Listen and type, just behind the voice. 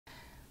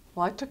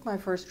Well, I took my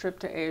first trip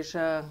to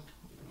Asia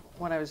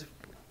when I was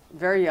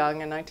very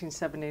young in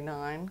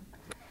 1979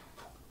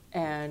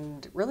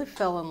 and really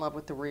fell in love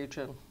with the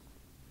region.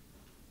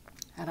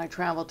 And I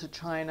traveled to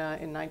China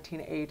in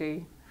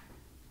 1980.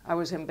 I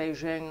was in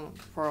Beijing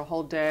for a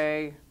whole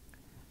day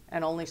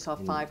and only saw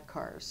 5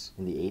 cars.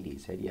 In the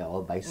 80s, right? Yeah,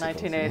 all bicycles.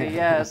 1980,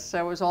 yes.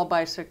 So it was all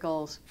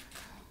bicycles.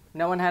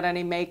 No one had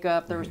any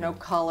makeup. There was no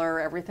color.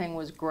 Everything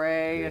was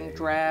gray and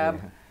drab.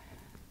 Yeah.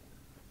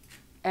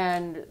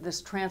 And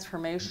this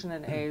transformation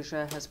in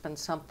Asia has been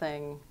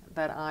something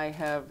that I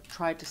have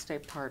tried to stay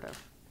part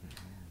of.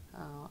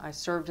 I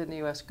served in the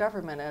U.S.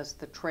 government as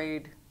the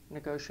trade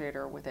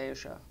negotiator with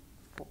Asia,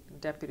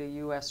 deputy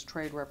U.S.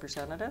 trade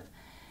representative,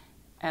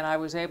 and I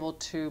was able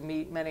to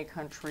meet many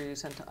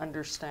countries and to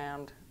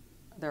understand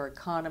their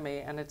economy,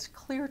 and it's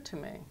clear to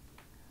me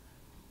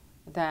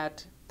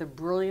that the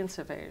brilliance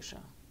of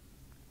Asia,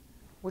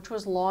 which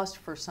was lost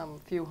for some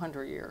few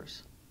hundred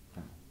years,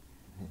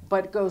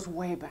 but goes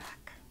way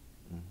back,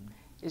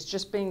 is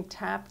just being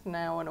tapped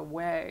now in a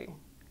way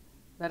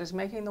that is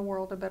making the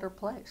world a better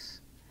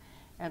place.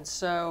 And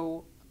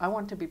so I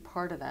want to be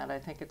part of that. I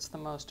think it's the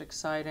most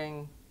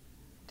exciting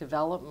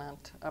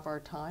development of our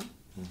time.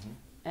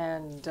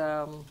 And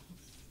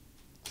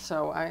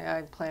so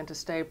I plan to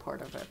stay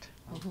part of it.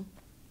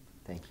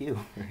 Thank you.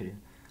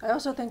 I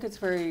also think it's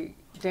very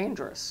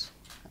dangerous.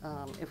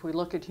 If we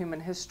look at human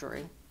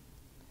history,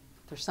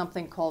 there's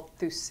something called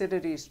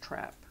Thucydides'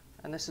 trap.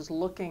 And this is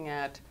looking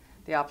at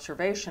the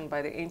observation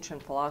by the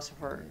ancient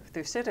philosopher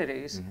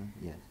Thucydides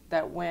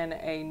that when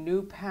a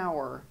new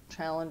power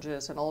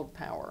challenges an old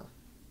power,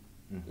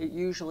 it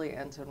usually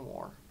ends in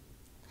war.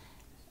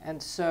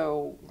 And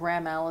so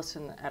Graham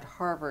Allison at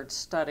Harvard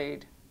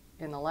studied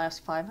in the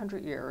last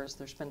 500 years,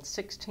 there's been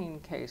 16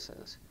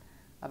 cases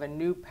of a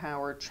new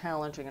power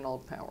challenging an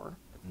old power,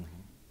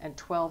 and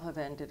 12 have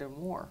ended in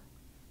war.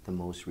 The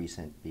most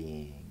recent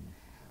being?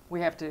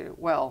 We have to,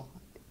 well,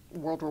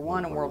 World War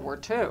I and World War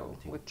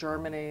II, with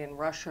Germany and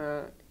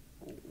Russia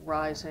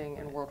rising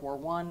in World War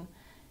I,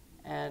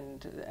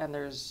 and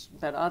there's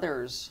been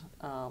others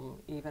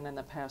even in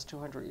the past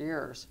 200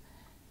 years.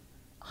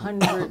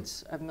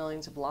 Hundreds of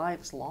millions of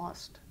lives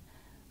lost.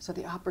 So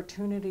the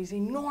opportunity is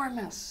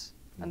enormous,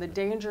 and the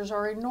dangers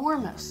are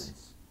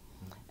enormous,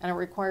 and it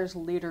requires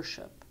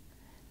leadership.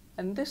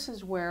 And this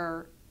is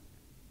where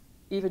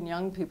even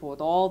young people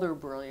with all their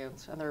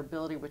brilliance and their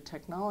ability with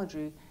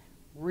technology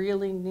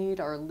really need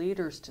our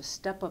leaders to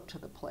step up to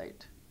the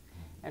plate,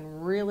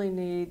 and really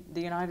need the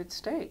United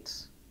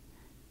States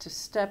to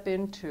step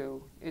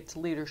into its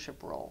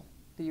leadership role.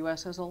 The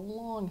U.S. has a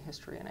long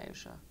history in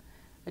Asia,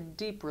 a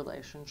deep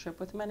relationship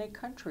with many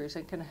countries,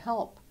 and can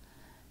help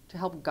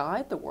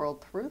guide the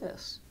world through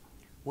this.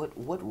 What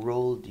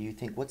role do you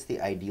think, what's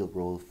the ideal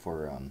role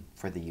for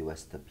the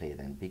U.S. to play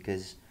then?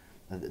 Because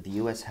the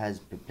U.S. has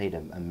played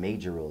a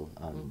major role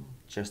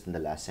just in the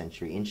last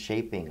century in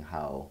shaping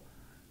how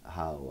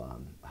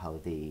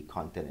the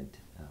continent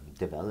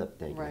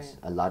developed, I guess.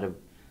 A lot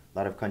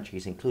of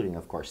countries, including,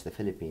 of course, the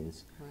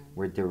Philippines,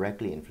 were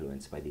directly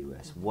influenced by the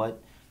U.S.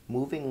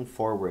 Moving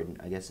forward,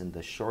 I guess, in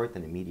the short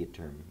and immediate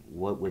term,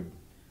 what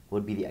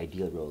would be the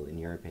ideal role, in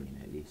your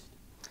opinion, at least?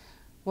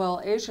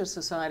 Well, Asia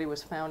Society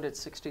was founded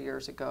 60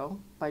 years ago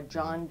by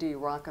John D.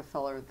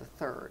 Rockefeller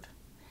III.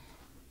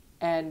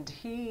 And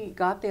he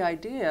got the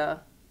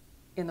idea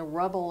in the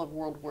rubble of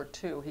World War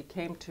II. He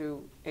came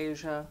to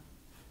Asia,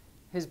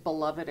 his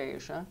beloved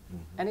Asia,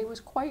 and he was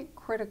quite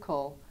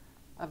critical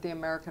of the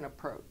American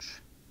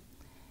approach.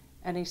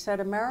 And he said,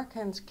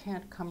 Americans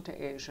can't come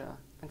to Asia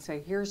and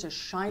say, here's a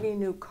shiny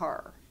new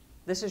car,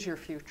 this is your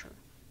future.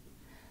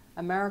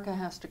 America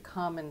has to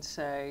come and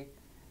say,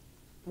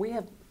 we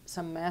have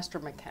some master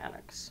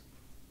mechanics,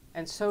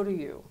 and so do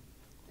you.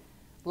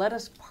 Let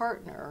us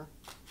partner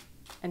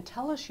and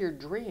tell us your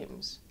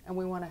dreams, and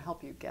we want to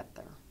help you get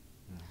there.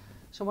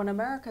 So when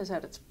America is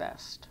at its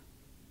best,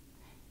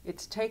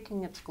 it's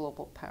taking its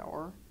global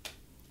power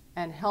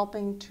and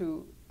helping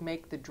to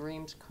make the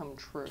dreams come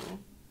true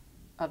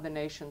of the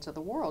nations of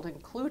the world,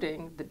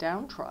 including the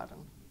downtrodden.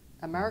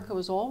 America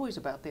was always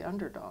about the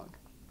underdog.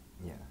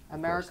 Yeah,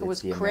 America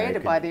was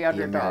created by the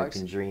underdogs.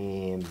 The American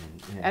dream.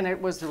 And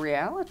it was the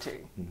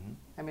reality.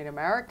 I mean,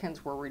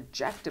 Americans were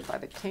rejected by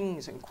the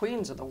kings and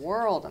queens of the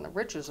world and the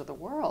riches of the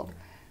world.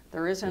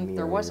 There wasn't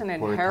poor,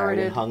 inherited. tired,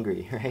 and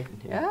hungry, right?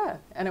 Yeah,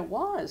 and it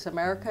was.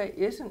 America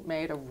isn't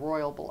made of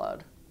royal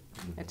blood.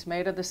 It's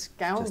made of the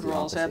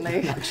scoundrels and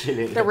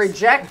the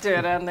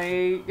rejected and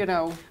the,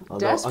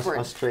 desperate.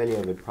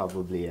 Australia would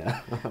probably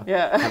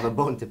have a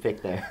bone to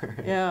pick there.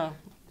 Yeah.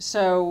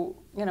 So,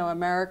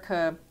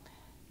 America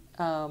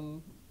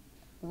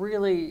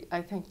really,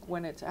 I think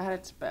when it's at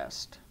its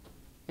best,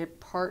 it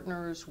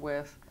partners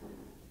with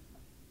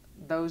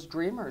those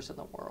dreamers in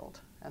the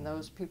world and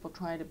those people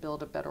trying to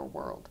build a better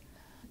world.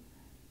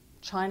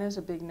 China's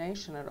a big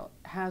nation. It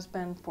has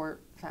been for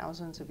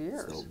thousands of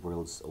years. It's the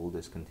world's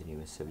oldest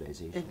continuous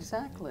civilization.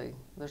 Exactly. Right?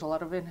 There's a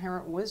lot of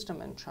inherent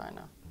wisdom in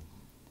China.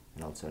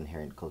 And also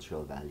inherent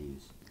cultural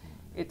values.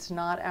 It's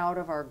not out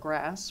of our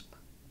grasp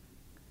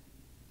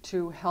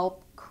to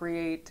help create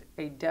create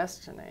a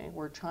destiny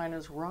where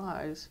China's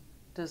rise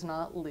does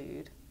not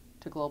lead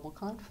to global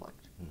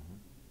conflict. Mm-hmm.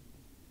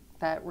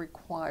 That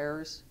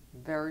requires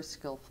very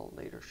skillful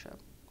leadership.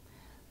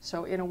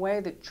 So in a way,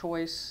 the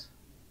choice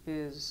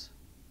is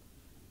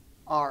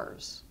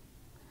ours.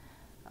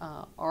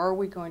 Are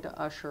we going to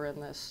usher in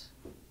this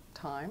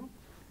time?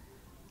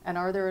 And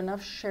are there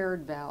enough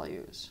shared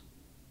values?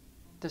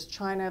 Does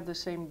China have the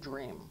same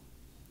dream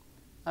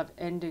of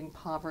ending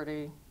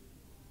poverty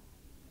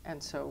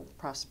and so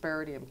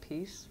prosperity and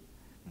peace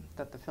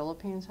that the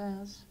Philippines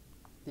has,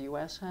 the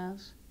U.S.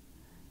 has?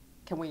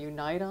 Can we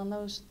unite on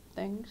those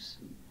things?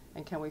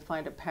 And can we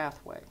find a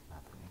pathway?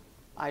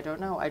 I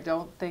don't know. I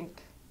don't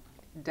think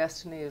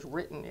destiny is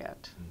written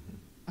yet.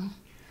 Mm-hmm.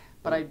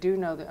 But I do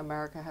know that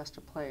America has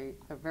to play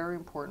a very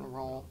important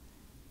role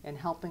in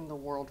helping the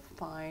world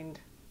find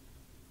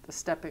the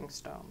stepping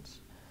stones.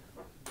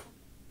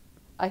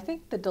 I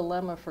think the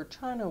dilemma for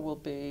China will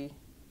be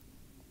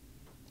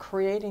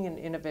creating an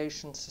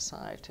innovation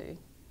society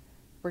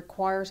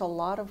requires a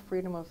lot of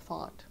freedom of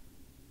thought.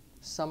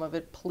 Some of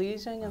it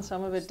pleasing and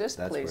some of it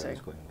displeasing. That's where I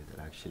was going with it,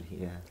 actually,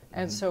 yeah.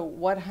 And Mm-hmm. so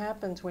what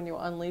happens when you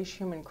unleash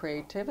human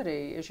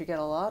creativity is you get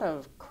a lot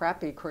of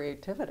crappy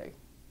creativity.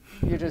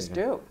 You just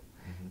do.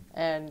 Mm-hmm.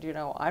 And, you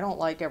know, I don't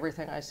like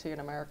everything I see in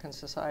American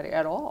society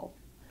at all.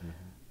 Mm-hmm.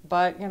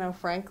 But, you know,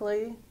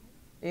 frankly,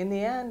 in the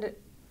end,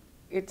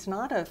 it's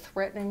not a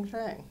threatening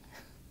thing.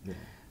 Yeah.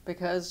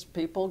 Because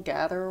people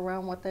gather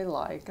around what they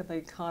like and the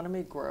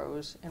economy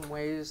grows in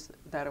ways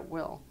that it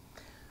will.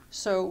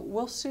 So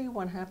we'll see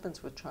what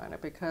happens with China,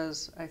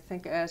 because I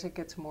think as it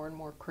gets more and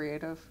more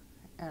creative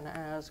and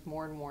as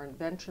more and more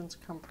inventions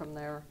come from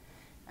there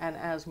and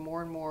as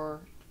more and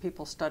more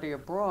people study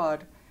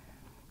abroad,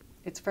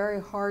 it's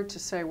very hard to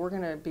say we're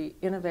going to be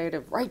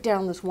innovative right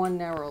down this one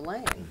narrow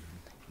lane.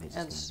 Mm-hmm.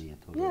 And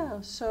yeah,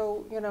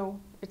 so, you know,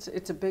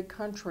 it's a big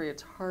country.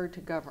 It's hard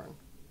to govern,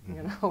 mm-hmm.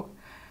 you know.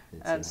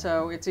 And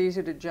so it's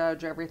easy to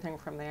judge everything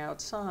from the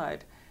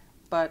outside.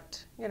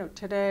 But, you know,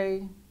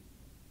 today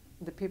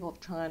the people of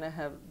China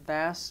have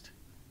vast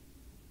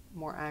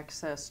more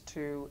access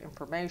to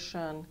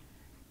information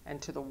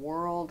and to the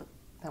world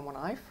than when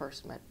I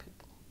first met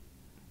people.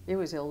 It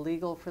was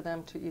illegal for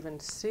them to even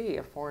see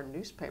a foreign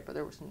newspaper.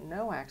 There was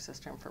no access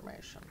to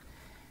information.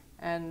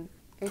 And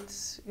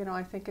it's, you know,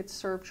 I think it's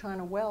served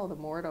China well. The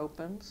more it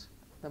opens,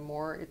 the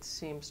more it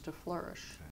seems to flourish.